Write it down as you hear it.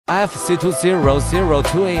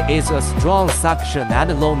FC-2002A is a strong suction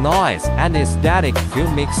and low noise anesthetic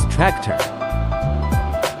fume extractor.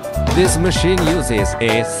 This machine uses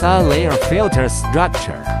a sun-layer filter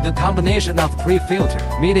structure. The combination of pre-filter,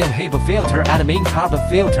 medium HEPA filter and main carbon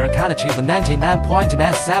filter can achieve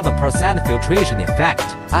 99.97% filtration effect.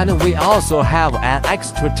 And we also have an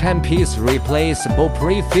extra 10-piece replaceable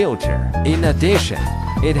pre-filter. In addition,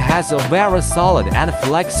 it has a very solid and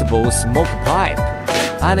flexible smoke pipe.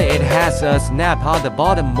 And it has a snap on the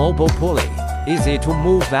bottom mobile pulley, easy to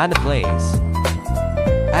move and place.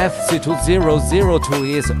 FC-2002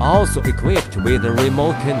 is also equipped with a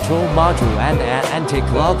remote control module and an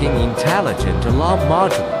anti-clogging intelligent alarm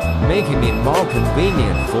module, making it more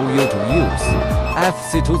convenient for you to use.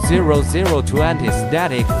 FC-2002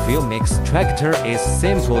 anesthetic fume extractor is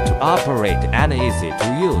simple to operate and easy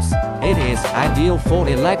to use. It is ideal for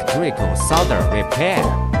electrical solder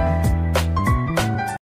repair.